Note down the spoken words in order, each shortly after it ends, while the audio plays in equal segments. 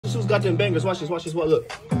Seuss got them bangers. Watch this, watch this. What?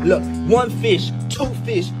 Look. Look. 1 fish, 2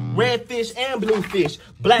 fish, red fish and blue fish,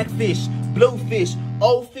 black fish, blue fish,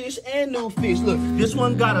 old fish and new fish. Look, this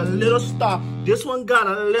one got a little star. This one got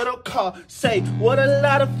a little car. Say, what a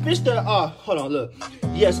lot of fish there are. Hold on, look.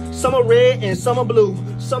 Yes, some are red and some are blue.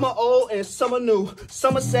 Some are old and some are new.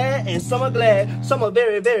 Some are sad and some are glad. Some are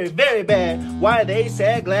very, very, very bad. Why are they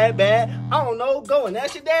sad, glad, bad? I don't know. Go and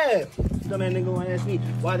ask your dad. Dumb man nigga gonna ask me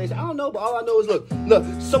why they say, I don't know, but all I know is look,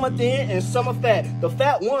 some are thin and some are fat. The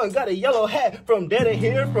fat one got a yellow hat from there to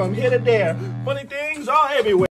here, from here to there. Funny things are everywhere.